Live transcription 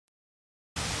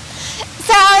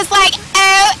was like,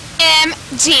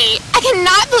 OMG. I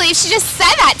cannot believe she just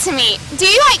said that to me. Do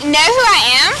you, like, know who I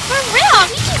am? For real,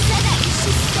 he just said that because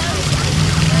she's so young.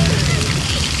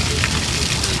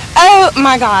 Oh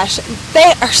my gosh,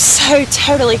 they are so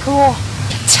totally cool.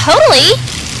 Totally?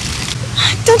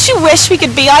 Don't you wish we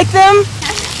could be like them?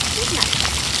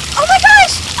 Oh my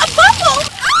gosh, a bubble!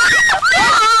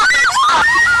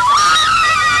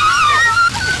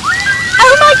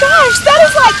 Oh my gosh, that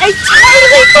is like a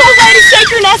totally cool way to shake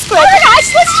your Nesquik. Oh my gosh,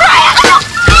 let's try it.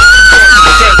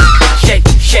 Shake,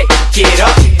 shake, get up.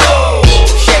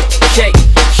 Shake, shake,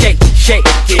 shake, shake,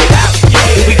 get out.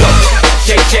 Here we go.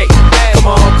 Shake, shake. Come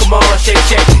on, shake,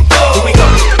 shake. Here we go.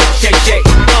 Shake, shake.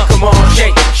 Come on,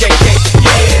 shake, shake, shake.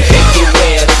 Shake it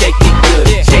well, shake it good.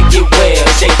 Shake it well,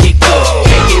 shake it good.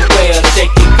 Shake it well,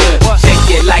 shake it good. Shake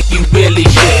it like you really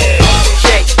should.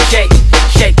 Shake, shake,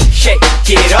 shake, shake,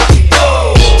 get up.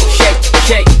 Shake,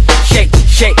 shake, shake,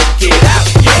 shake, get out.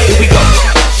 Here we go.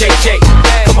 Shake, shake.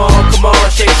 Come on,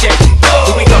 shake, shake.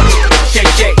 Here we go. Shake,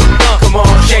 shake. Come on,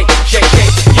 shake, shake,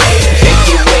 shake. Shake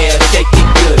it well, shake it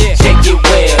good. Shake it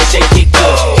well, shake it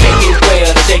good. Shake it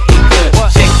well, shake it good.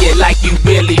 Shake it like you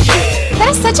really should. That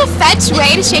is such a fetch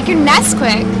way to shake your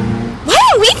Nesquik. Why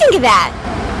didn't we think of that?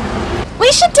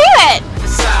 We should do it.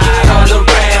 Side all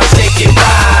around, shake it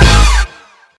right.